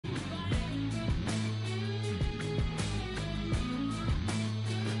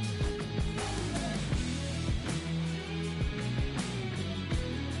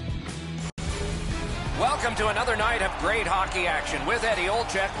Welcome to another night of great hockey action with Eddie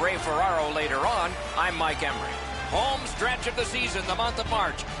Olczyk, Ray Ferraro later on. I'm Mike Emery. Home stretch of the season, the month of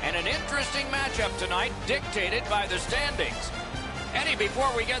March, and an interesting matchup tonight dictated by the standings. Eddie, before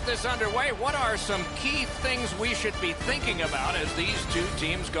we get this underway, what are some key things we should be thinking about as these two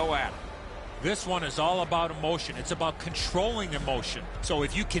teams go at it? This one is all about emotion. It's about controlling emotion. So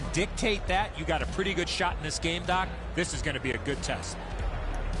if you can dictate that, you got a pretty good shot in this game, Doc. This is going to be a good test.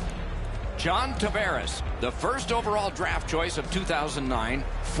 John Tavares, the first overall draft choice of 2009.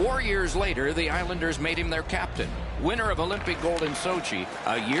 4 years later, the Islanders made him their captain. Winner of Olympic gold in Sochi.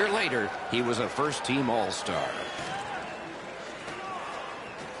 A year later, he was a first-team All-Star.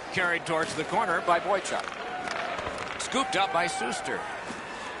 Carried towards the corner by Boychuk. Scooped up by Suster.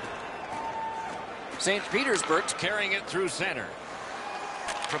 St. Petersburg's carrying it through center.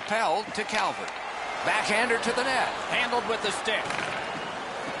 Propelled to Calvert. Backhander to the net. Handled with the stick.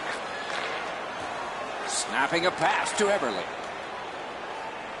 Snapping a pass to Everly.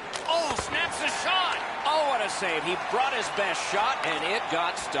 Oh, snaps the shot. Oh, what a save. He brought his best shot, and it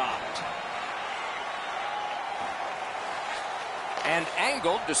got stopped. And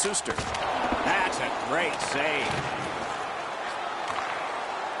angled to Suster. That's a great save.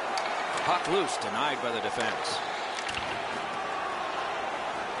 Puck loose, denied by the defense.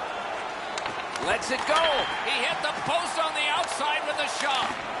 Lets it go. He hit the post on the outside with a shot.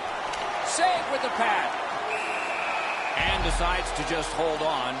 Save with the pad. And decides to just hold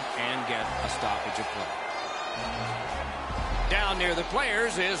on and get a stoppage of play. Down near the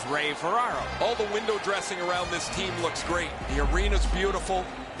players is Ray Ferraro. All the window dressing around this team looks great. The arena's beautiful.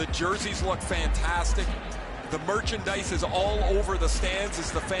 The jerseys look fantastic. The merchandise is all over the stands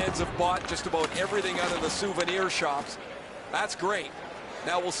as the fans have bought just about everything out of the souvenir shops. That's great.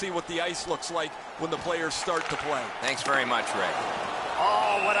 Now we'll see what the ice looks like when the players start to play. Thanks very much, Ray.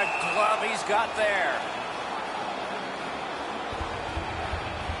 Oh, what a glove he's got there.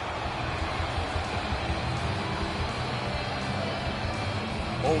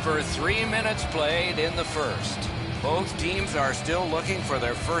 Over 3 minutes played in the first. Both teams are still looking for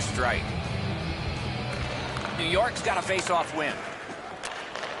their first strike. New York's got a face-off win.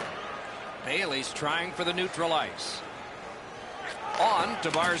 Bailey's trying for the neutral ice. On to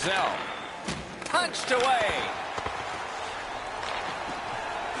Barzell. Punched away.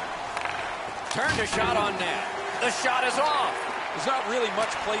 Turned a shot on net. The shot is off. There's not really much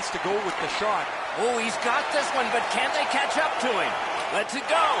place to go with the shot. Oh, he's got this one, but can they catch up to him? Lets it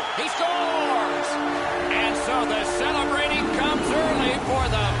go. He scores! And so the celebrating comes early for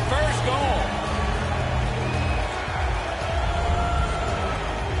the first goal.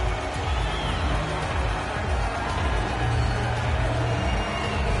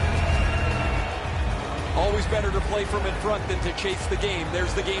 Always better to play from in front than to chase the game.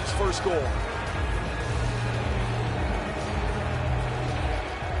 There's the game's first goal.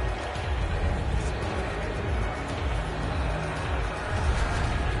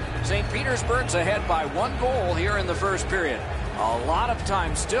 St. Petersburg's ahead by 1 goal here in the first period. A lot of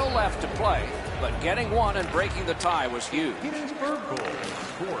time still left to play, but getting one and breaking the tie was huge. Petersburg goal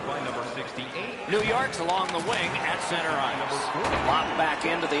scored by number 68. New York's along the wing at center ice. Lopped back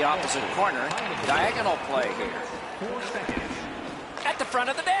into the opposite corner. Diagonal play here. 4 seconds. At the front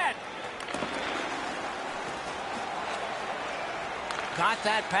of the net. Got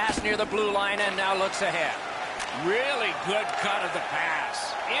that pass near the blue line and now looks ahead. Really good cut of the pass.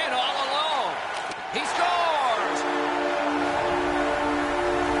 In all alone. He scores!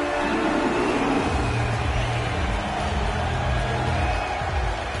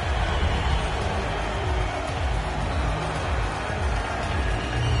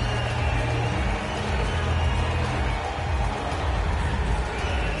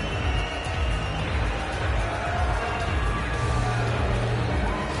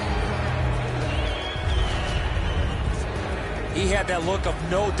 He had that look of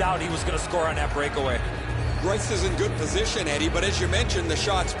no doubt he was going to score on that breakaway. Bryce is in good position, Eddie, but as you mentioned, the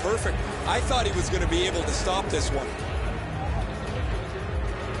shot's perfect. I thought he was going to be able to stop this one.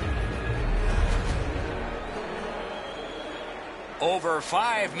 Over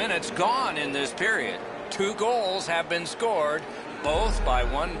 5 minutes gone in this period. 2 goals have been scored, both by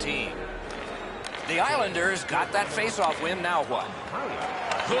one team. The Islanders got that face-off win. Now what?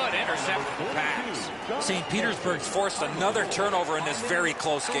 Good intercepted pass. St. Petersburg's forced another turnover in this very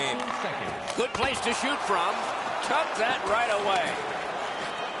close game. Good place to shoot from. Took that right away.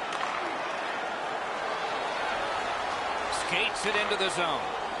 Skates it into the zone.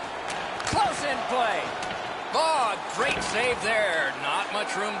 Close in play. Oh, great save there. Not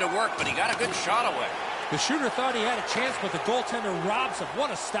much room to work, but he got a good shot away. The shooter thought he had a chance, but the goaltender robs him.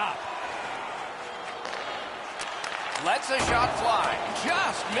 What a stop. Lets a shot fly.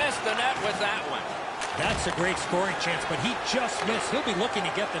 Just missed the net with that one. That's a great scoring chance, but he just missed. He'll be looking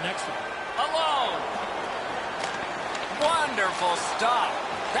to get the next one. Alone. Wonderful stop.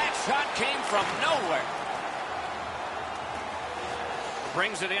 That shot came from nowhere.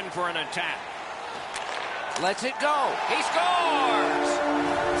 Brings it in for an attack. Lets it go. He scores!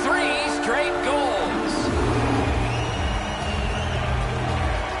 3 straight goals.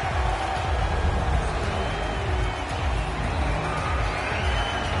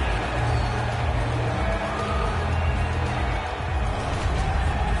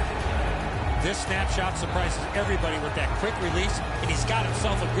 This snapshot surprises everybody with that quick release, and he's got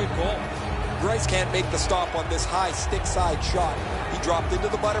himself a good goal. Greiss can't make the stop on this high stick side shot. He dropped into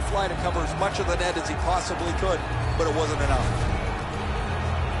the butterfly to cover as much of the net as he possibly could, but it wasn't enough.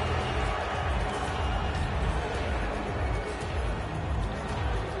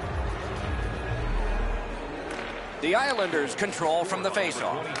 The Islanders control from the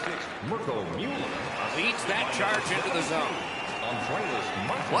faceoff. Leads that charge into the zone.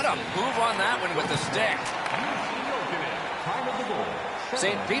 What a move on that one with the stick.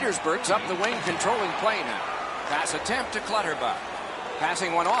 St. Petersburg's up the wing, controlling play now. Pass attempt to Clutterbuck.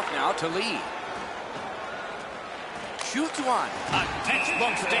 Passing one off now to Lee. Shoots one. A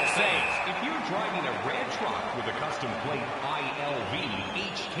textbook stick save. If you're driving a red truck with a custom plate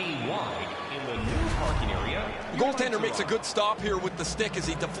ILV-HKY in the new parking area, The goaltender makes a good stop here with the stick as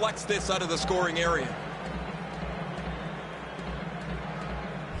he deflects this out of the scoring area.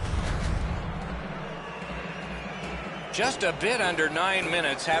 Just a bit under 9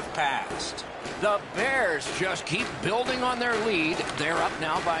 minutes have passed. The Bears just keep building on their lead. They're up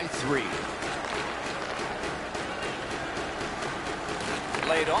now by 3.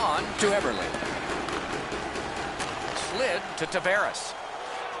 Laid on to Everly. Slid to Tavares.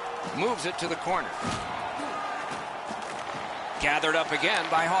 Moves it to the corner. Gathered up again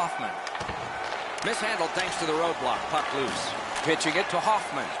by Hoffman. Mishandled thanks to the roadblock. Puck loose. Pitching it to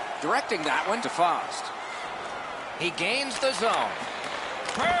Hoffman. Directing that one to Faust. He gains the zone.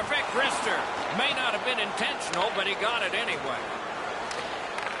 Perfect wrister. May not have been intentional, but he got it anyway.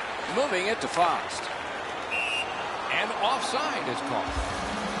 Moving it to Faust. And offside is called.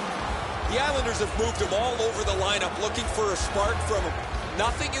 The Islanders have moved him all over the lineup, looking for a spark from him.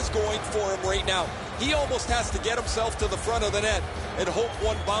 Nothing is going for him right now. He almost has to get himself to the front of the net and hope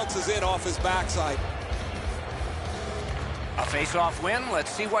one bounces in off his backside. A face-off win. Let's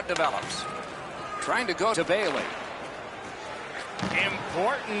see what develops. Trying to go to Bailey.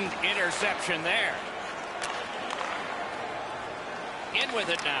 Important interception there. In with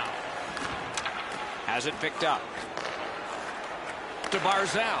it now. Has it picked up. To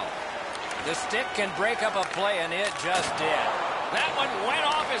Barzal. The stick can break up a play, and it just did. That one went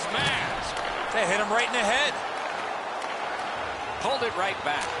off his mask. They hit him right in the head. Pulled it right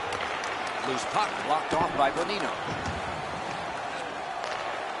back. Loose puck blocked off by Bonino.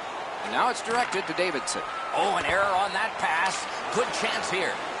 And now it's directed to Davidson. Oh, an error on that pass. Good chance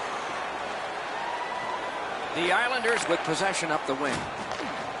here. The Islanders with possession up the wing.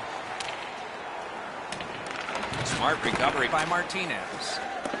 Smart recovery by Martinez.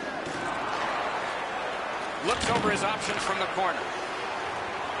 Looks over his options from the corner.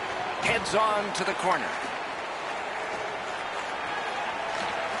 Heads on to the corner.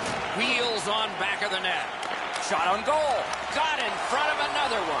 Wheels on back of the net. Shot on goal. Got in front of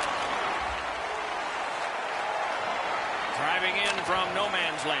another one. Driving in from no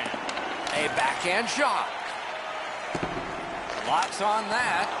man's land. A backhand shot. Lots on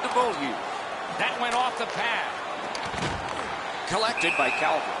that. The goal use. That went off the pad. Collected by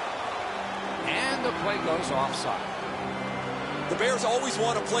Calvin. And the play goes offside. The Bears always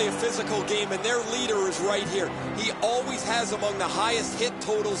want to play a physical game, and their leader is right here. He always has among the highest hit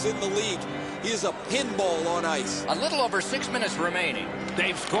totals in the league. He is a pinball on ice. A little over 6 minutes remaining.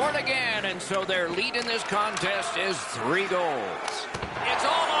 They've scored again, and so their lead in this contest is 3 goals. It's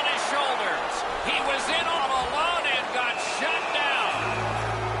all on his shoulders. He was in all alone and got shut down.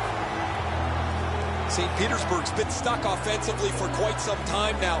 St. Petersburg's been stuck offensively for quite some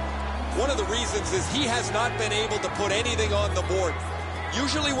time now. One of the reasons is he has not been able to put anything on the board.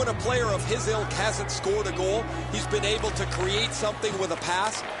 Usually when a player of his ilk hasn't scored a goal, he's been able to create something with a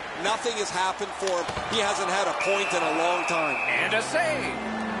pass. Nothing has happened for him. He hasn't had a point in a long time. And a save.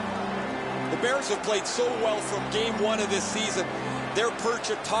 The Bears have played so well from game 1 of this season. Their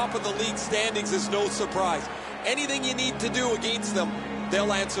perch at top of the league standings is no surprise. Anything you need to do against them,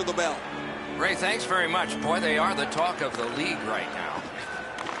 they'll answer the bell. Ray, thanks very much. Boy, they are the talk of the league right now.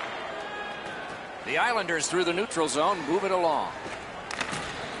 The Islanders through the neutral zone move it along.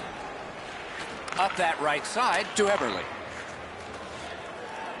 Up that right side to Eberle.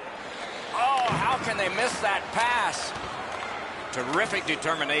 Oh, how can they miss that pass? Terrific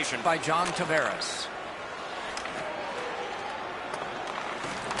determination by John Tavares.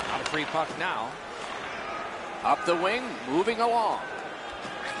 Not a free puck now. Up the wing, moving along.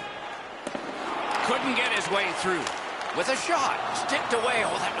 Couldn't get his way through. With a shot, sticked away.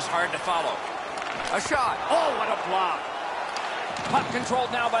 Oh, that was hard to follow. A shot. Oh, what a block. Puck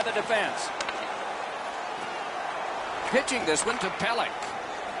controlled now by the defense. Pitching this one to Pelech.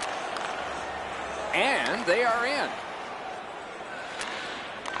 And they are in.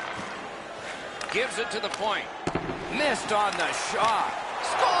 Gives it to the point. Missed on the shot.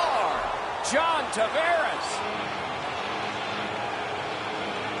 Score! John Tavares.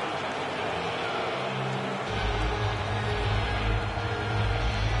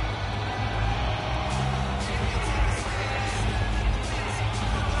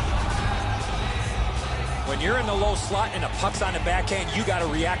 When you're in the low slot and a puck's on the backhand, you got to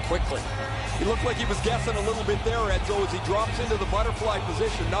react quickly. He looked like he was guessing a little bit there, Edzo, as he drops into the butterfly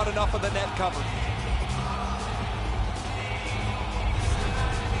position. Not enough of the net covered.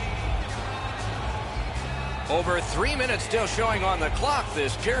 Over 3 minutes still showing on the clock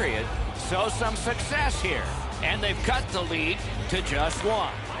this period. So some success here. And they've cut the lead to just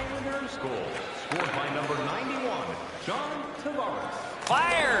one. Islanders goal, scored by number 91, John Tavares.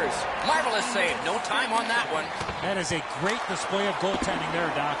 Fires! Marvelous save. No time on that one. That is a great display of goaltending there,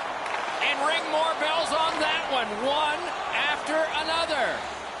 Doc. And ring more bells on that one. One after another.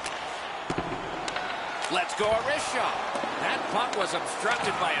 Let's go a wrist shot. That puck was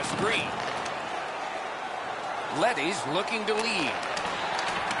obstructed by a screen. Letty's looking to lead.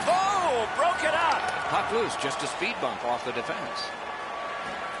 Oh, broke it up. Puck loose, just a speed bump off the defense.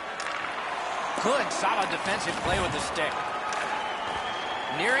 Good, solid defensive play with the stick.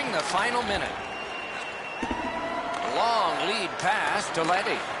 Nearing the final minute. Long lead pass to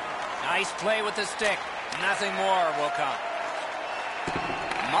Letty. Nice play with the stick. Nothing more will come.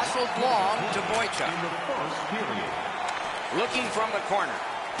 Muscled long to Boychuk. In the first period. Looking from the corner.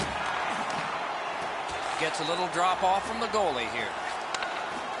 Gets a little drop off from the goalie here.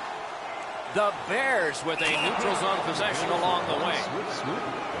 The Bears with a neutral zone possession along the way. Swoop.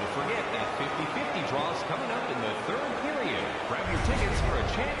 Don't forget that 50-50 draw is coming up in the third period. Grab your tickets for a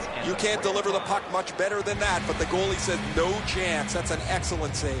chance. You can't deliver the puck much better than that, but the goalie said no chance. That's an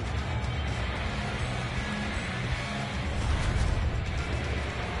excellent save.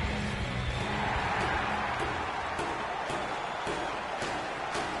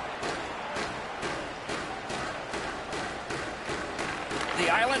 The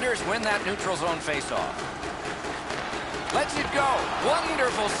Islanders win that neutral zone faceoff. Lets it go.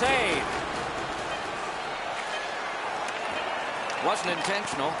 Wonderful save. Wasn't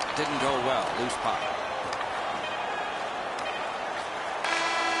intentional. Didn't go well. Loose puck.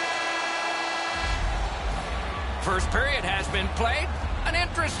 First period has been played. An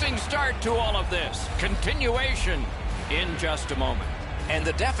interesting start to all of this. Continuation in just a moment. And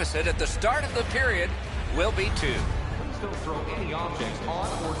the deficit at the start of the period will be 2. Don't throw any objects on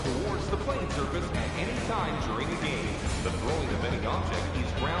or towards the playing surface at any time during the game. The throwing of any object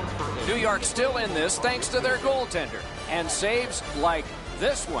is grounds for... New York still in this thanks to their goaltender. And saves like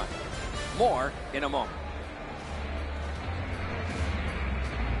this one. More in a moment.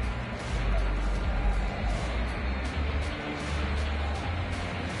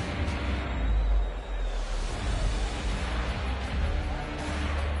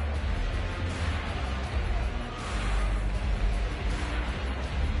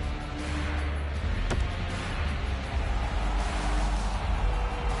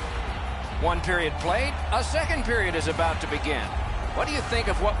 One period played, a second period is about to begin. What do you think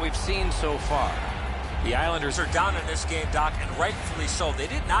of what we've seen so far? The Islanders are down in this game, Doc, and rightfully so. They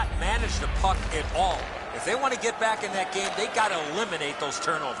did not manage the puck at all. If they want to get back in that game, they got to eliminate those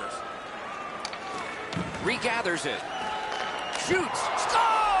turnovers. Regathers it. Shoots.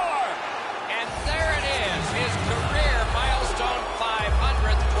 Score! And there it is, his career milestone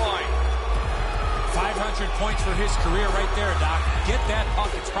 500th point. 500 points for his career right there, Doc. Get that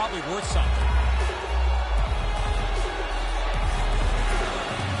puck, it's probably worth something.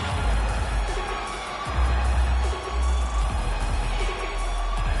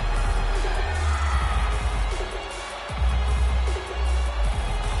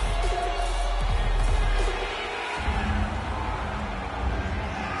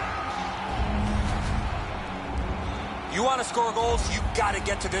 You want to score goals, you got to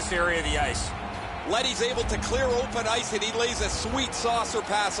get to this area of the ice. Letty's able to clear open ice, and he lays a sweet saucer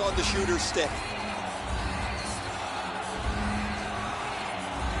pass on the shooter's stick.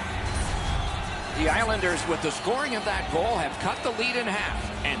 The Islanders, with the scoring of that goal, have cut the lead in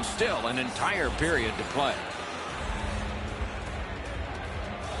half, and still an entire period to play.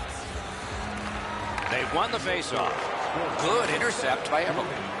 They've won the faceoff. Good intercept by Eberle.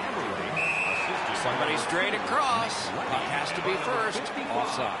 Somebody straight across. Puck has to be first.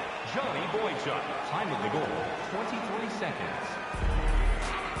 Offside. Johnny Boychuk. Time of the goal, 23 seconds.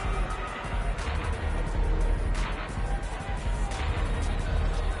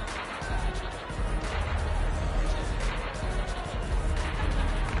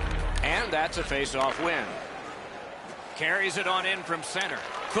 And that's a face-off win. Carries it on in from center.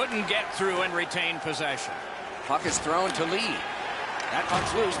 Couldn't get through and retain possession. Puck is thrown to Lee. That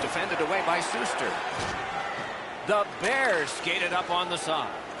puck's loose, defended away by Suster. The Bears skated up on the side.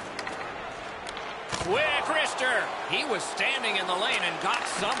 Quick wrister. He was standing in the lane and got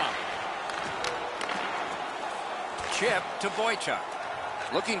some of it. Chip to Boychuk.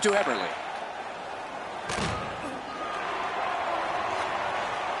 Looking to Eberle.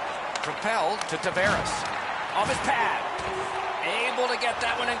 Propelled to Tavares. Off his pad. Able to get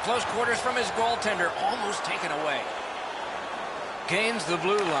that one in close quarters from his goaltender. Almost taken away. Gains the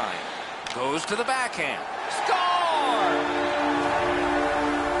blue line. Goes to the backhand. Score!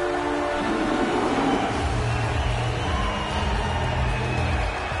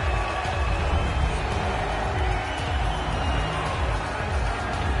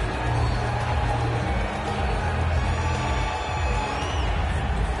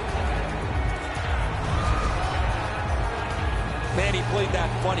 Man, he played that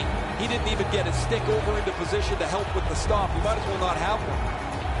funny. He didn't even get his stick over into position to help with the stop. He might as well not have one.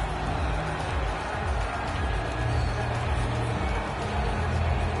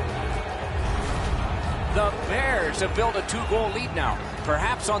 The Bears have built a 2-goal lead now.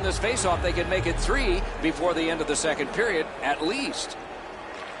 Perhaps on this faceoff they could make it 3 before the end of the second period, at least.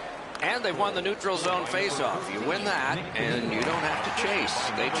 And they've won the neutral zone faceoff. You win that, and you don't have to chase.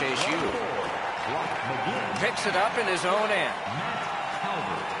 They chase you. Picks it up in his own end.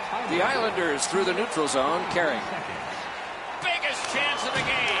 The Islanders through the neutral zone, carrying. Biggest chance of the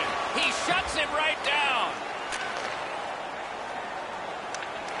game. He shuts him right down.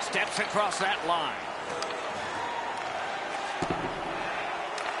 Steps across that line.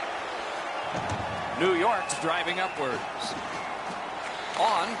 New York's driving upwards.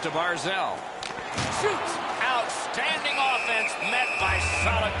 On to Barzell. Shoots. Outstanding offense met by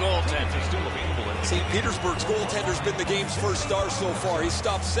solid goaltending. St. Petersburg's goaltender's been the game's first star so far. He's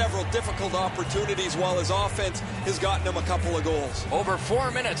stopped several difficult opportunities while his offense has gotten him a couple of goals. Over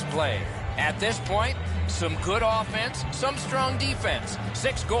 4 minutes played. At this point, some good offense, some strong defense.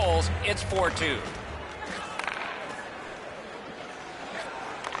 6 goals, it's 4-2.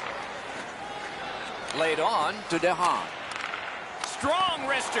 Laid on to DeHaan. Strong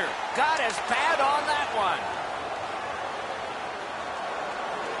wrister. Got his pad on that one.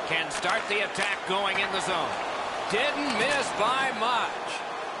 Can start the attack going in the zone. Didn't miss by much.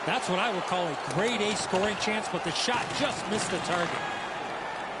 That's what I would call a grade A scoring chance, but the shot just missed the target.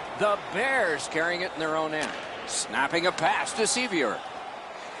 The Bears carrying it in their own end. Snapping a pass to Sevier.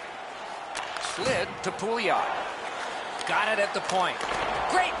 Slid to Pouliot. Got it at the point.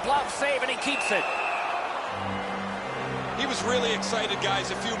 Great glove save, and he keeps it. He was really excited, guys,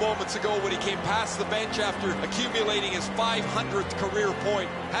 a few moments ago when he came past the bench after accumulating his 500th career point.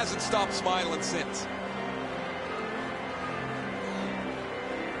 Hasn't stopped smiling since.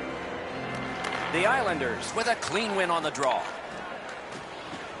 The Islanders with a clean win on the draw.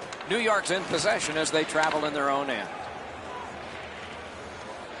 New York's in possession as they travel in their own end.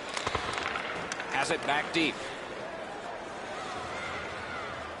 Has it back deep.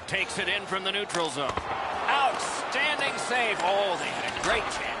 Takes it in from the neutral zone. Outstanding save. Oh, they had a great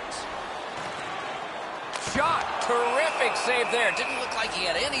chance. Shot. Terrific save there. Didn't look like he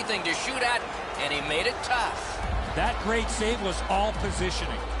had anything to shoot at, and he made it tough. That great save was all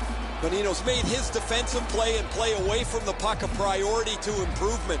positioning. Bonino's made his defensive play and play away from the puck a priority to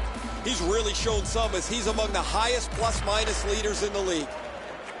improvement. He's really shown some as he's among the highest plus-minus leaders in the league.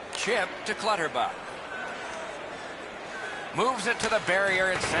 Chip to Clutterbuck. Moves it to the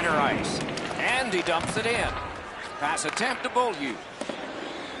barrier at center ice. And he dumps it in. Pass attempt to Beaulieu.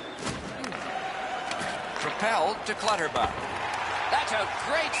 Propelled to Clutterbuck. That's a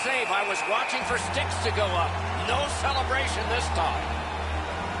great save. I was watching for sticks to go up. No celebration this time.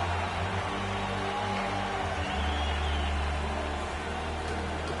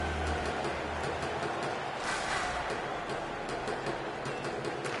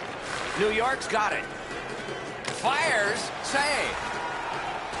 New York's got it. Fires, save.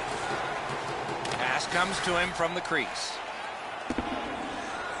 Pass comes to him from the crease.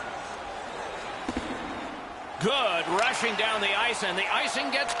 Good rushing down the ice, and the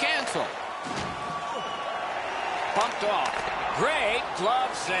icing gets canceled. Bumped off. Great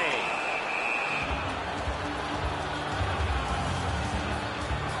glove save.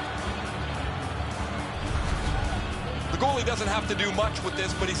 The goalie doesn't have to do much with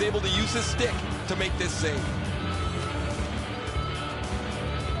this, but he's able to use his stick to make this save.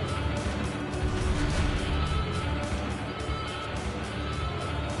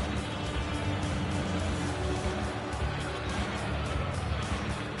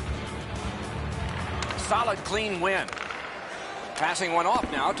 Solid, clean win. Passing one off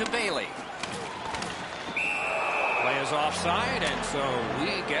now to Bailey. Play is offside, and so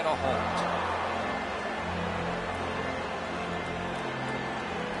we get a hold.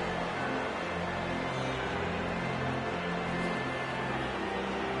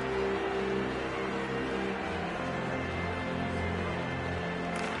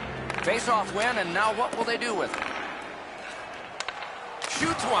 Face-off win, and now what will they do with it?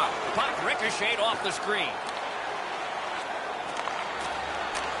 Shoots one. Puck ricocheted off the screen.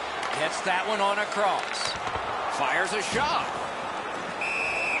 Gets that one on a cross. Fires a shot.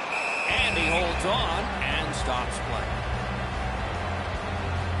 And he holds on and stops play.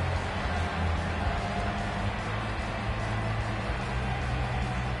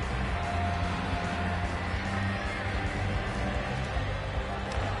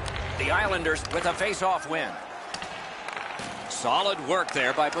 The Islanders with a face-off win. Solid work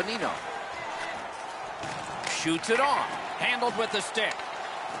there by Bonino. Shoots it on. Handled with the stick.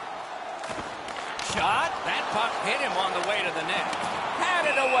 Shot. That puck hit him on the way to the net. Had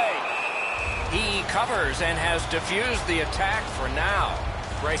it away. He covers and has diffused the attack for now.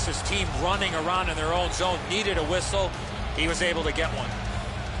 Bryce's team running around in their own zone needed a whistle. He was able to get one.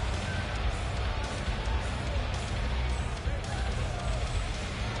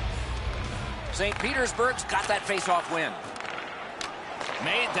 St. Petersburg's got that face-off win.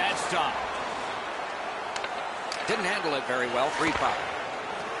 Made that stop. Didn't handle it very well. Free puck.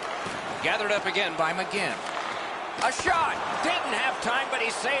 Gathered up again by McGinn. A shot. Didn't have time, but he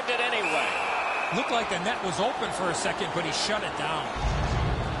saved it anyway. Looked like the net was open for a second, but he shut it down.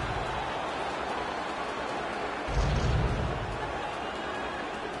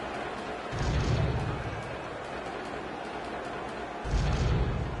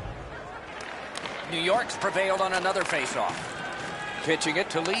 New York's prevailed on another face-off. Pitching it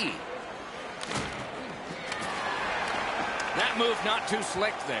to Lee. That move not too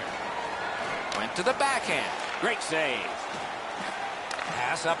slick there. Went to the backhand. Great save.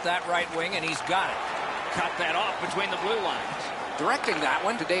 Pass up that right wing, and he's got it. Cut that off between the blue lines. Directing that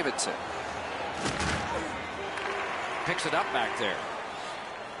one to Davidson. Picks it up back there.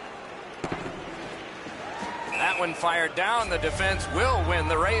 That one fired down. The defense will win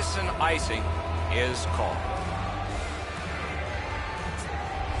the race, and icing is called.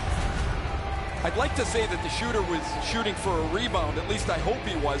 I'd like to say that the shooter was shooting for a rebound. At least I hope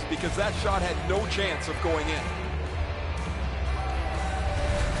he was, because that shot had no chance of going in.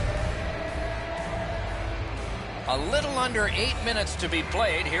 A little under 8 minutes to be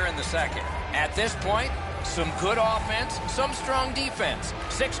played here in the second. At this point, some good offense, some strong defense.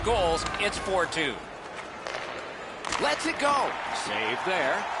 6 goals, it's 4-2. Lets it go. Save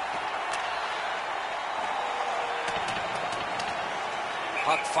there.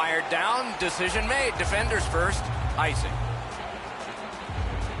 Puck fired down. Decision made. Defenders first. Icing.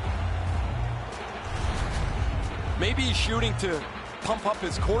 Maybe he's shooting to pump up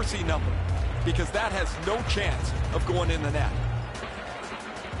his Corsi number, because that has no chance of going in the net.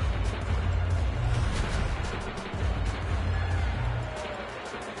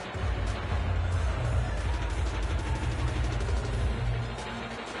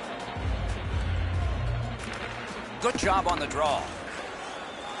 Good job on the draw.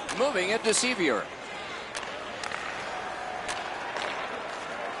 Moving it to Sevier.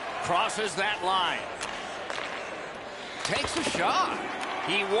 Crosses that line. Takes a shot.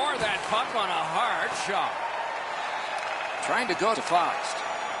 He wore that puck on a hard shot. Trying to go to Faust.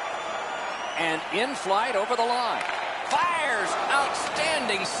 And in flight over the line. Fires.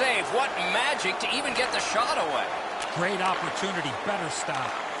 Outstanding save. What magic to even get the shot away. Great opportunity. Better stop.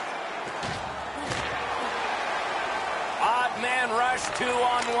 Odd man rush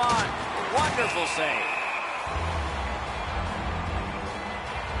 2-on-1. Wonderful save.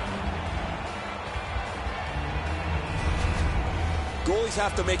 Goalies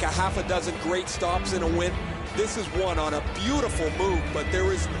have to make a half a dozen great stops in a win. This is one on a beautiful move, but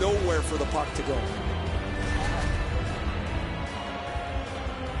there is nowhere for the puck to go.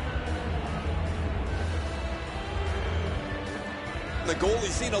 The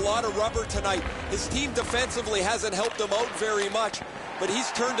goalie's seen a lot of rubber tonight. His team defensively hasn't helped him out very much, but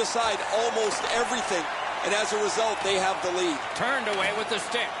he's turned aside almost everything, and as a result, they have the lead. Turned away with the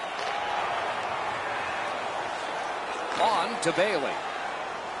stick. On to Bailey.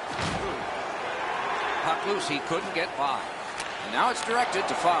 Puck loose, he couldn't get by. And now it's directed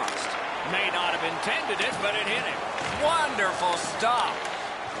to Faust. May not have intended it, but it hit him. Wonderful stop.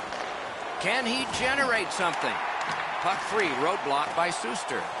 Can he generate something? Puck free, roadblock by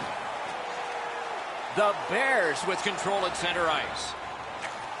Suster. The Bears with control at center ice.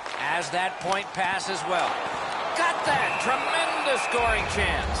 As that point pass as well. Got that tremendous scoring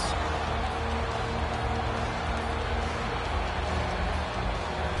chance.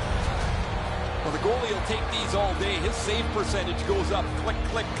 Well, the goalie will take these all day. His save percentage goes up click,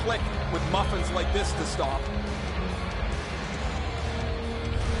 click, click with muffins like this to stop.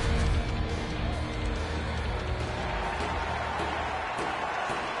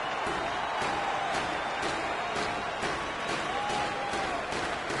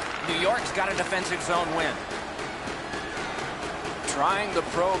 New York's got a defensive zone win. Trying the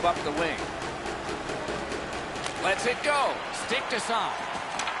probe up the wing. Lets it go. Stick to side.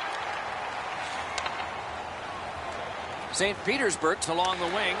 St. Petersburg's along the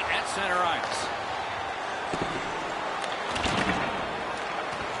wing at center ice.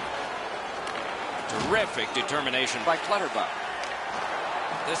 Terrific determination by Clutterbuck.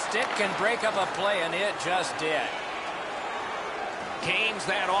 The stick can break up a play, and it just did. Gains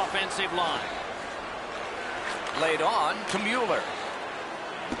that offensive line. Laid on to Mueller.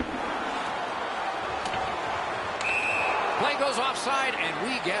 Play goes offside, and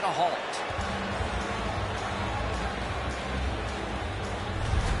we get a halt.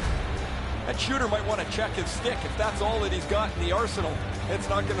 That shooter might want to check his stick. If that's all that he's got in the arsenal, it's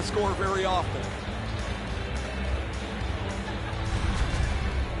not going to score very often.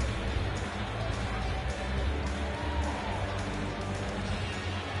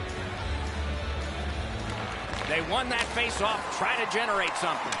 They won that face-off, try to generate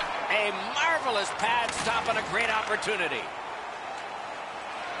something. A marvelous pad stop and a great opportunity.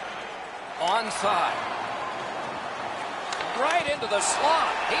 Onside. Right into the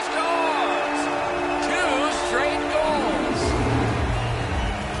slot. He scores! 2 straight goals.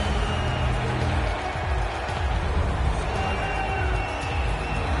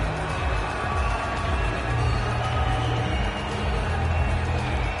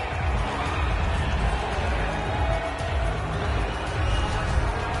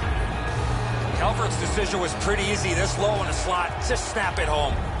 Calvert's decision was pretty easy. This low in a slot, just snap it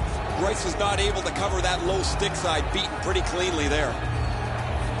home. Bryce was not able to cover that low stick side, beaten pretty cleanly there.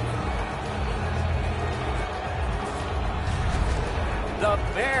 The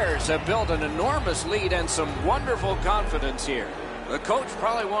Bears have built an enormous lead and some wonderful confidence here. The coach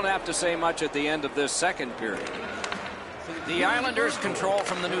probably won't have to say much at the end of this second period. The Islanders control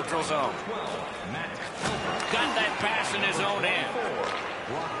from the neutral zone. Got that pass in his own end.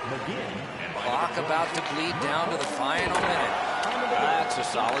 Clock about to bleed down to the final minute. That's a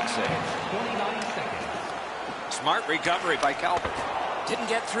solid save. Smart recovery by Calvert. Didn't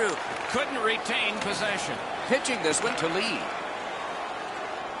get through. Couldn't retain possession. Pitching this one to Lee.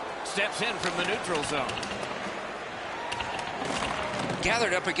 Steps in from the neutral zone.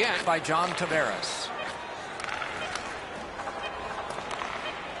 Gathered up again by John Tavares.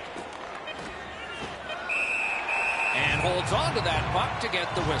 And holds on to that puck to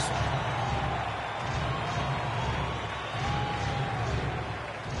get the whistle.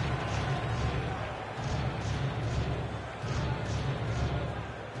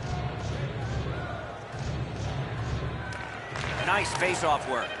 Nice face-off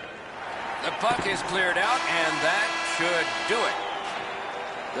work. The puck is cleared out, and that should do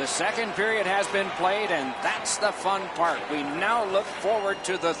it. The second period has been played, and that's the fun part. We now look forward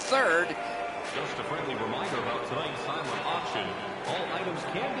to the third. Just a friendly reminder about tonight's silent auction. All items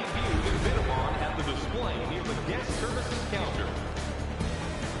can be viewed and bid upon at the display near the guest services counter.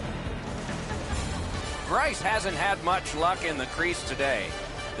 Bryce hasn't had much luck in the crease today.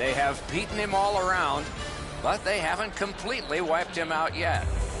 They have beaten him all around, but they haven't completely wiped him out yet.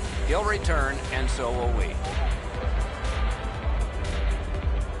 He'll return, and so will we.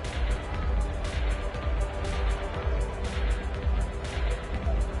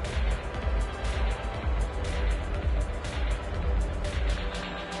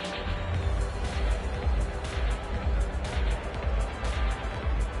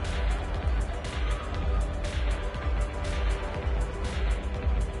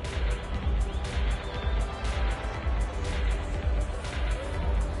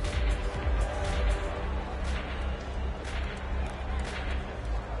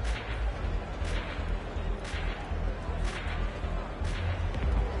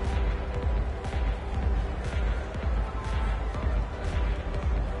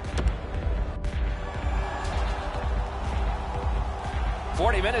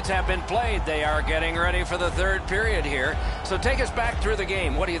 40 minutes have been played. They are getting ready for the third period here. So take us back through the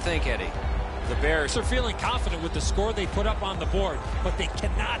game. What do you think, Eddie? The Bears are feeling confident with the score they put up on the board, but they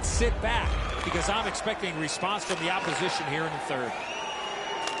cannot sit back because I'm expecting a response from the opposition here in the third.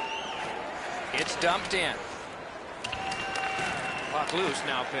 It's dumped in. Puck loose,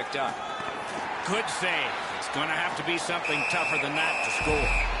 now picked up. Good save. It's going to have to be something tougher than that to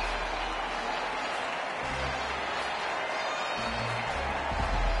score.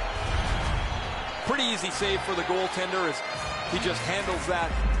 Pretty easy save for the goaltender as he just handles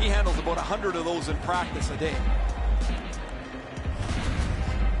that. He handles about 100 of those in practice a day.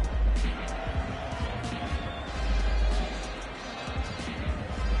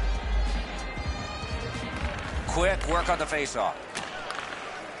 Quick work on the faceoff.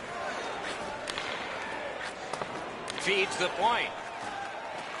 Feeds the point.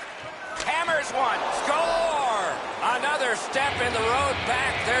 Hammers one. Score! Another step in the road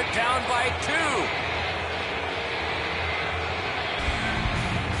back. They're down by 2.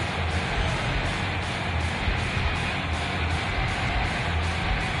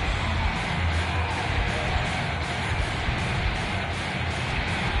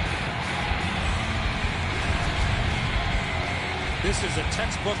 This is a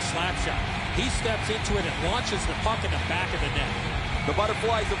textbook slap shot. He steps into it and launches the puck in the back of the net. The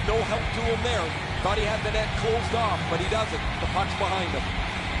Butterflies have no help to him there. Thought he had the net closed off, but he doesn't. The puck's behind him.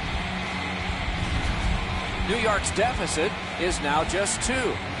 New York's deficit is now just 2.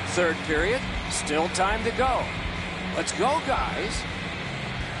 Third period, still time to go. Let's go, guys.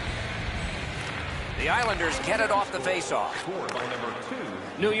 The Islanders get it off the faceoff. Scored by number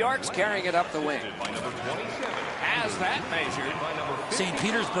 2. New York's carrying it up the wing. By number 27. Has that measured. By number 50. St.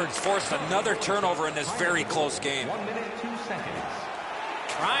 Petersburg's forced another turnover in this very close game. 1 minute, 2 seconds.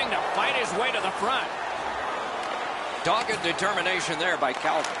 Trying to fight his way to the front. Dogged determination there by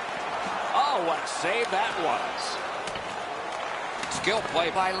Calvin. Oh, what a save that was. Skill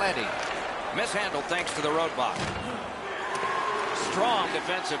play by Letty. Mishandled thanks to the roadblock. Strong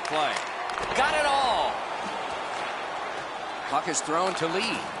defensive play. Got it all. Puck is thrown to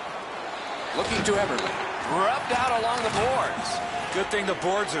Lee. Looking to Everly. Rubbed out along the boards. Good thing the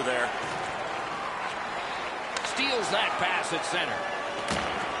boards are there. Steals that pass at center.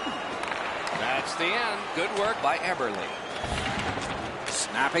 That's the end. Good work by Eberle.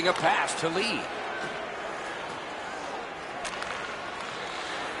 Snapping a pass to Lee.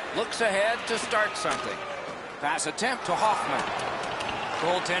 Looks ahead to start something. Pass attempt to Hoffman.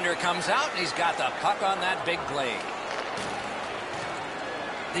 Goaltender comes out and he's got the puck on that big blade.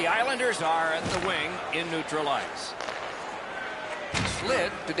 The Islanders are at the wing in neutral ice.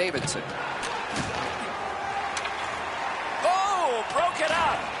 Slid to Davidson. Oh, broke it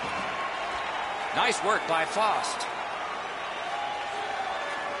up. Nice work by Fost.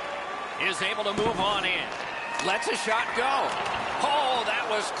 Is able to move on in. Lets a shot go. Oh, that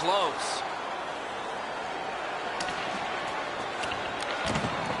was close.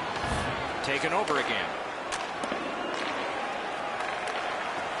 Taken over again.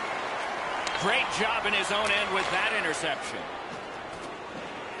 Great job in his own end with that interception.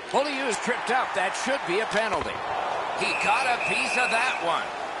 Beaulieu's tripped up. That should be a penalty. He got a piece of that one.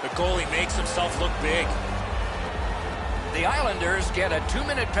 The goalie makes himself look big. The Islanders get a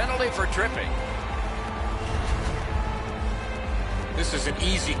 2-minute penalty for tripping. This is an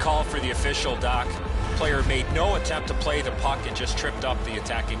easy call for the official, Doc. Player made no attempt to play the puck and just tripped up the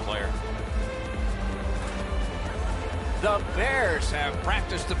attacking player. The Bears have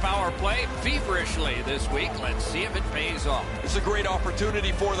practiced the power play feverishly this week. Let's see if it pays off. It's a great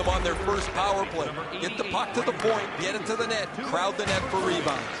opportunity for them on their first power play. Get the puck to the point, get it to the net, crowd the net for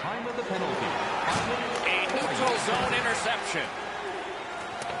rebounds. Time of the penalty. A neutral zone interception.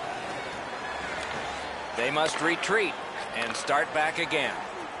 They must retreat and start back again.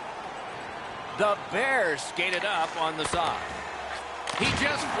 The Bears skated up on the side. He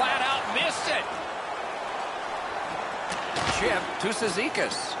just flat out missed it. Chip to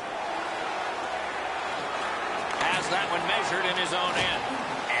Cizikas. Has that one measured in his own end.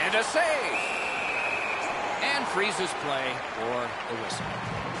 And a save. And freezes play for the whistle.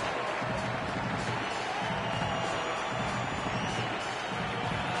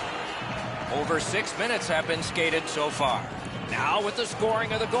 Over 6 minutes have been skated so far. Now with the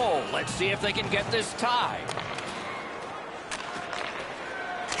scoring of the goal, let's see if they can get this tie.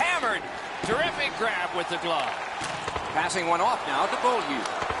 Hammered. Terrific grab with the glove. Passing one off now to Beaulieu.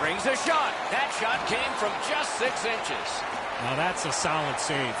 Brings a shot. That shot came from just 6 inches. Now that's a solid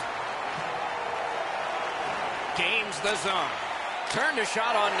save. Gains the zone. Turned a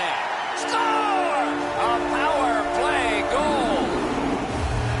shot on net. Score! A power play goal.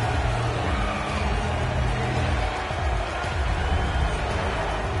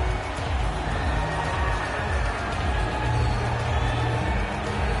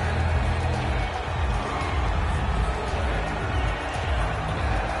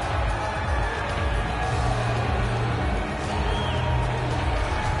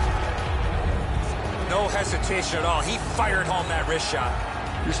 hesitation at all. He fired home that wrist shot.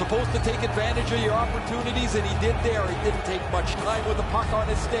 You're supposed to take advantage of your opportunities, and he did there. He didn't take much time with the puck on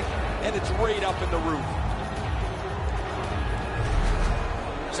his stick, and it's right up in the roof.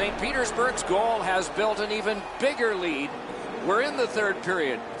 St. Petersburg's goal has built an even bigger lead. We're in the third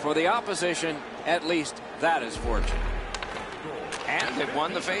period. For the opposition, at least that is fortunate. And they've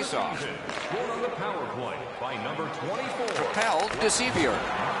won the faceoff. Scored on the power play by number 24. Propelled to Sevier.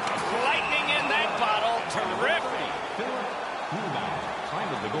 Lightning in that bottle. Terrific. Philip Newman.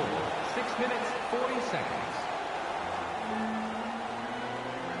 Time of the goal, 6 minutes, 40 seconds.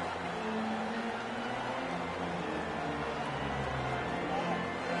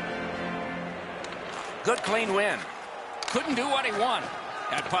 Good clean win. Couldn't do what he wanted.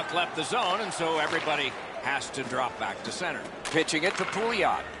 That puck left the zone, and so everybody has to drop back to center. Pitching it to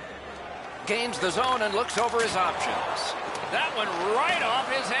Pouliot. Gains the zone and looks over his options. That one right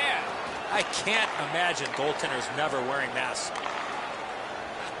off his head. I can't imagine goaltenders never wearing masks.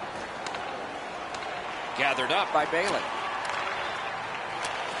 Gathered up by Bailey.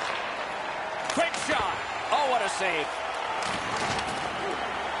 Quick shot. Oh, what a save.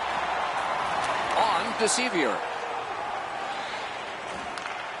 On to Sevier.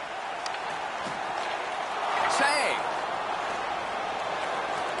 Save.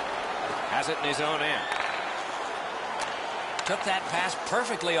 Has it in his own end. Took that pass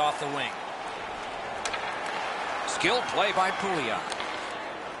perfectly off the wing. Skilled play by Pouliot.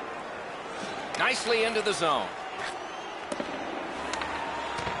 Nicely into the zone.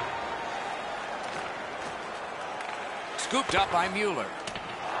 Scooped up by Mueller.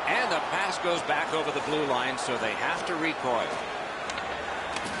 And the pass goes back over the blue line, so they have to recoil.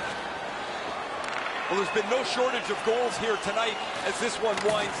 Well, there's been no shortage of goals here tonight as this one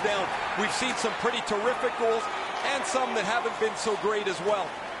winds down. We've seen some pretty terrific goals and some that haven't been so great as well.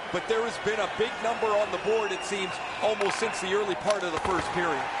 But there has been a big number on the board, it seems, almost since the early part of the first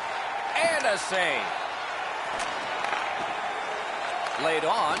period. And a save. Laid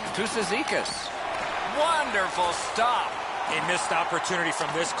on to 66. Wonderful stop. A missed opportunity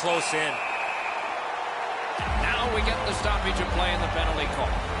from this close in. Now we get the stoppage of play in the penalty call.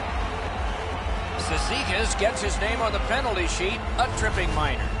 66 gets his name on the penalty sheet, a tripping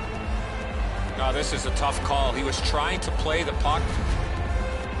minor. No, this is a tough call. He was trying to play the puck,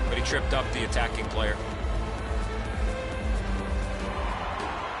 but he tripped up the attacking player.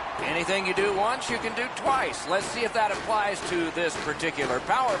 Anything you do once, you can do twice. Let's see if that applies to this particular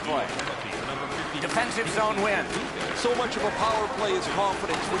power play. Defensive zone win. So much of a power play is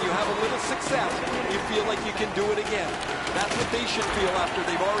confidence. When you have a little success, you feel like you can do it again. That's what they should feel after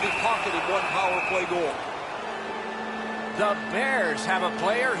they've already pocketed one power play goal. The Bears have a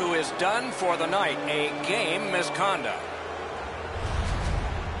player who is done for the night. A game misconduct.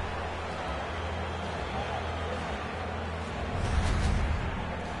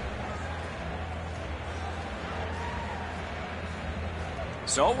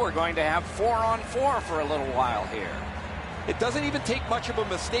 So we're going to have 4-on-4 for a little while here. It doesn't even take much of a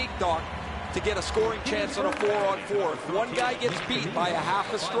mistake, Doc, to get a scoring chance on a 4-on-4. If one guy gets beat by a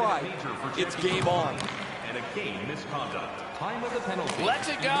half a stride, it's game on. And a game misconduct. Time of the penalty. Lets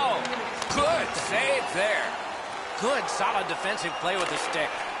it go. Good save there. Good, solid defensive play with the stick.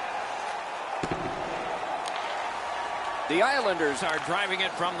 The Islanders are driving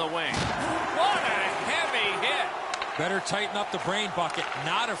it from the wing. What a heavy hit. Better tighten up the brain bucket.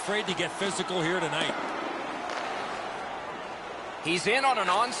 Not afraid to get physical here tonight. He's in on an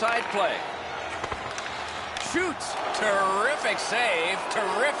onside play. Shoots. Terrific save.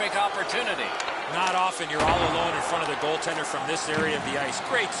 Terrific opportunity. Not often you're all alone in front of the goaltender from this area of the ice.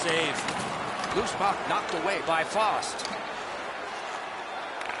 Great save. Loose puck knocked away by Faust.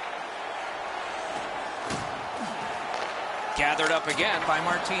 Gathered up again by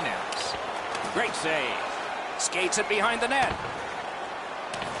Martinez. Great save. Skates it behind the net.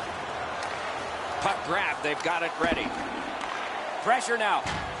 Puck grab. They've got it ready. Pressure now.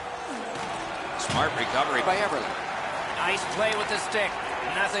 Smart recovery by Everly. Nice play with the stick.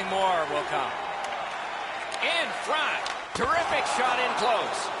 Nothing more will come. In front. Terrific shot in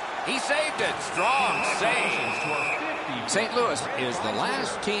close. He saved it. Strong save. St. Louis is the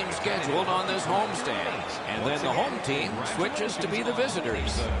last team scheduled on this homestand. And then the home team switches to be the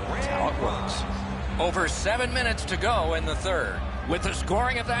visitors. That's how it works. Over 7 minutes to go in the third. With the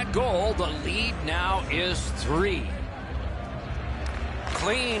scoring of that goal, the lead now is 3.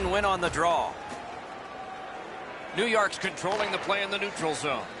 Clean win on the draw. New York's controlling the play in the neutral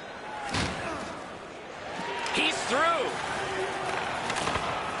zone. He's through.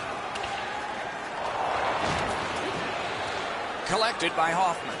 Collected by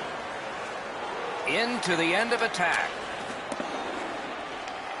Hoffman. Into the end of attack.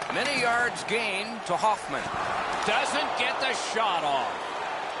 Many yards gained to Hoffman. Doesn't get the shot off.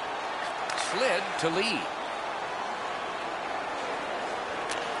 Slid to Lee.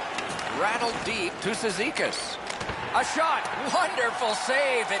 Rattled deep to Cizikas. A shot. Wonderful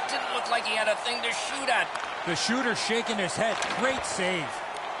save. It didn't look like he had a thing to shoot at. The shooter shaking his head. Great save.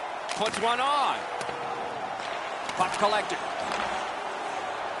 Puts one on. Puck collected.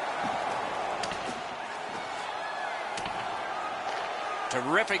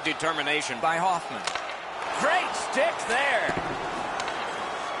 Terrific determination by Hoffman. Great stick there.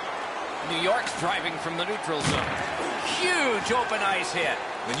 New York's driving from the neutral zone. Huge open ice hit.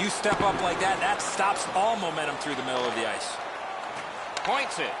 When you step up like that, that stops all momentum through the middle of the ice.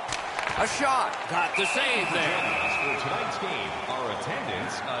 Points it. A shot. Got the save there. For tonight's game, our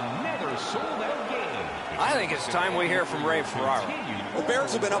attendance, another sold-out game. I think it's time we hear from Ray Ferraro. The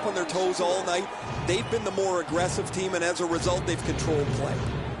Bears have been up on their toes all night. They've been the more aggressive team, and as a result, they've controlled play.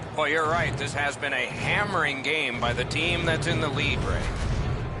 Well, you're right. This has been a hammering game by the team that's in the lead, Ray.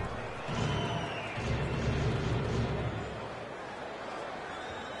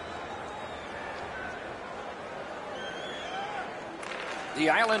 The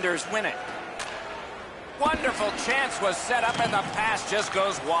Islanders win it. Wonderful chance was set up, and the pass just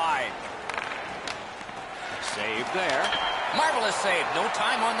goes wide. Save there. Marvelous save. No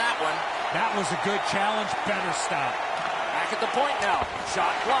time on that one. That was a good challenge. Better stop. Back at the point now.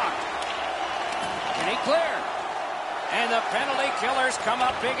 Shot blocked. Can he clear? And the penalty killers come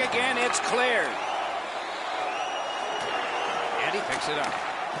up big again. It's cleared. And he picks it up.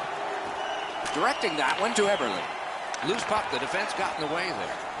 Directing that one to Eberle. Loose puck. The defense got in the way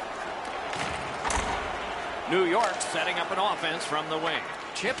there. New York setting up an offense from the wing.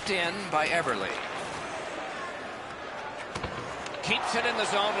 Chipped in by Eberle. Keeps it in the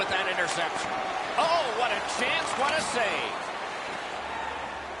zone with that interception. Oh, what a chance. What a save.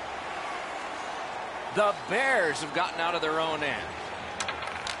 The Bears have gotten out of their own end.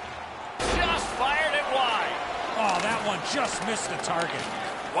 Just fired it wide. Oh, that one just missed the target.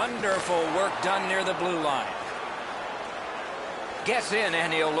 Wonderful work done near the blue line. Gets in,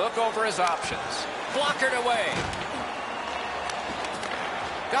 and he'll look over his options. Blockered away.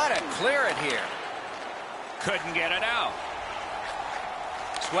 Gotta clear it here. Couldn't get it out.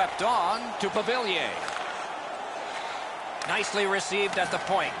 Swept on to Pavillier. Nicely received at the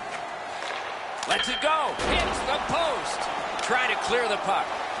point. Lets it go. Hits the post. Try to clear the puck.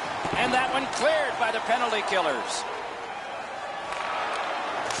 And that one cleared by the penalty killers.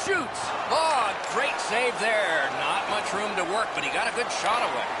 Shoots. Oh, great save there. Not much room to work, but he got a good shot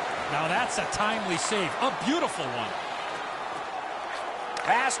away. Now that's a timely save. A beautiful one.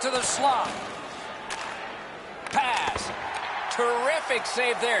 Pass to the slot. Pass. Terrific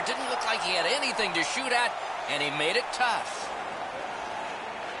save there. Didn't look like he had anything to shoot at, and he made it tough.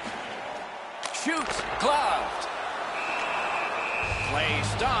 Shoots. Gloved. Play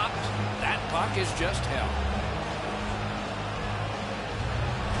stopped. That puck is just held.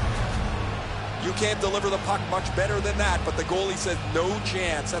 You can't deliver the puck much better than that, but the goalie said no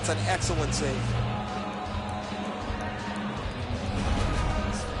chance. That's an excellent save.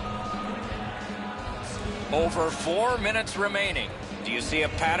 Over 4 minutes remaining. Do you see a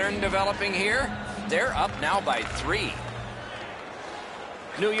pattern developing here? They're up now by 3.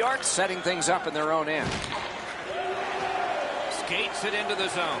 New York setting things up in their own end. Skates it into the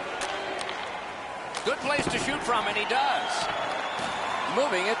zone. Good place to shoot from, and he does.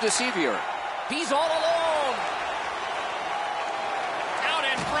 Moving it to Sevier. He's all alone. Out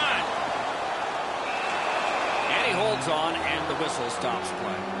in front. And he holds on, and the whistle stops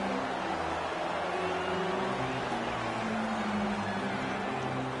play.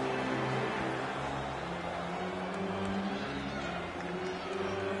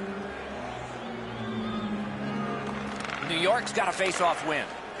 New York's got a face-off win.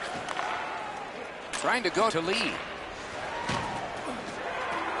 Trying to go to lead.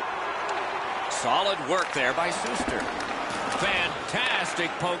 Solid work there by Suster.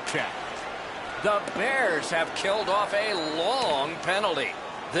 Fantastic poke check. The Bears have killed off a long penalty.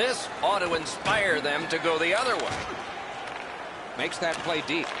 This ought to inspire them to go the other way. Makes that play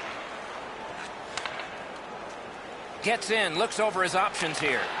deep. Gets in, looks over his options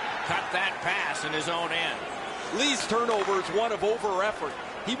here. Cut that pass in his own end. Lee's turnover is one of over-effort.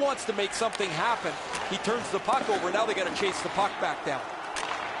 He wants to make something happen. He turns the puck over. Now they got to chase the puck back down.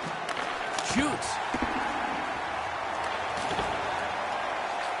 Shoots.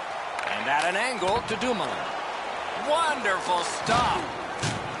 And at an angle to Dumoulin. Wonderful stop.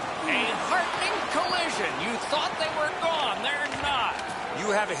 A heartening collision. You thought they were gone. They're not.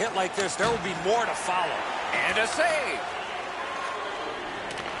 you have a hit like this, there will be more to follow. And a save.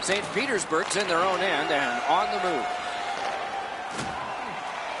 St. Petersburg's in their own end and on the move.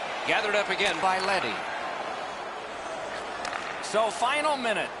 Gathered up again by Leddy. So final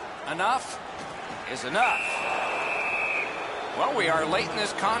minute. Enough is enough. Well, we are late in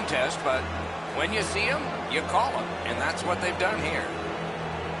this contest, but when you see them, you call them. And that's what they've done here.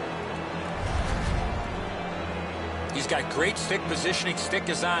 He's got great stick positioning. Stick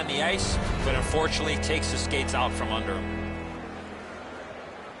is on the ice, but unfortunately takes the skates out from under him.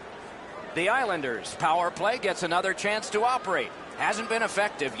 The Islanders' power play gets another chance to operate. Hasn't been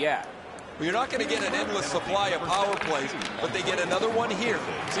effective yet. Well, you're not going to get an endless supply of power plays, but they get another one here.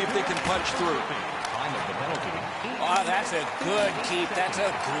 See if they can punch through. Oh, that's a good keep. That's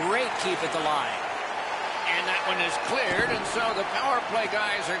a great keep at the line. And that one is cleared, and so the power play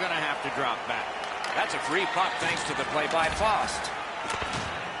guys are going to have to drop back. That's a free puck thanks to the play by Fost.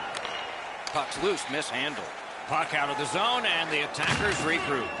 Puck's loose, mishandled. Puck out of the zone, and the attackers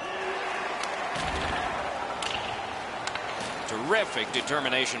regroup. Terrific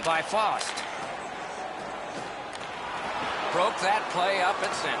determination by Fost. Broke that play up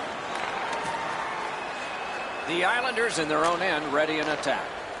at center. The Islanders in their own end, ready in attack.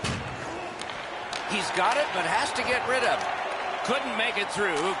 He's got it, but has to get rid of it. Couldn't make it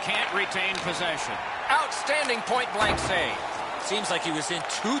through. Can't retain possession. Outstanding point-blank save. Seems like he was in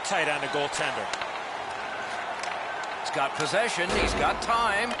too tight on the goaltender. He's got possession. He's got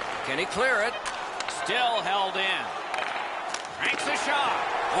time. Can he clear it? Still held in. Cranks a shot.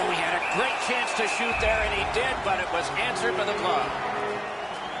 Oh, he had a great chance to shoot there, and he did, but it was answered by the glove.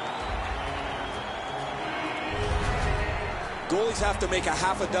 Goalies have to make a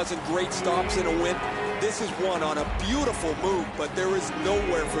half a dozen great stops in a win. This is one on a beautiful move, but there is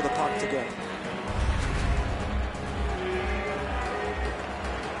nowhere for the puck to go.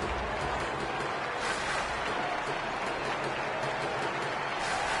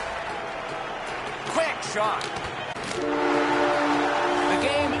 Quick shot. The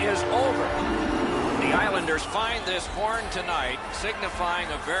game is over. The Islanders find this horn tonight, signifying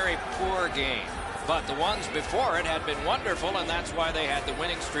a very poor game. But the ones before it had been wonderful, and that's why they had the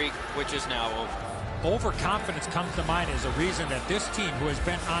winning streak, which is now over. Overconfidence comes to mind as a reason that this team, who has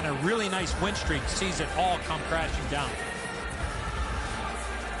been on a really nice win streak, sees it all come crashing down.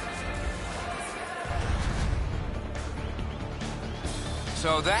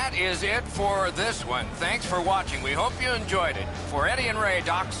 So that is it for this one. Thanks for watching. We hope you enjoyed it. For Eddie and Ray,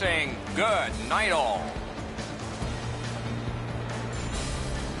 Doc saying good night all.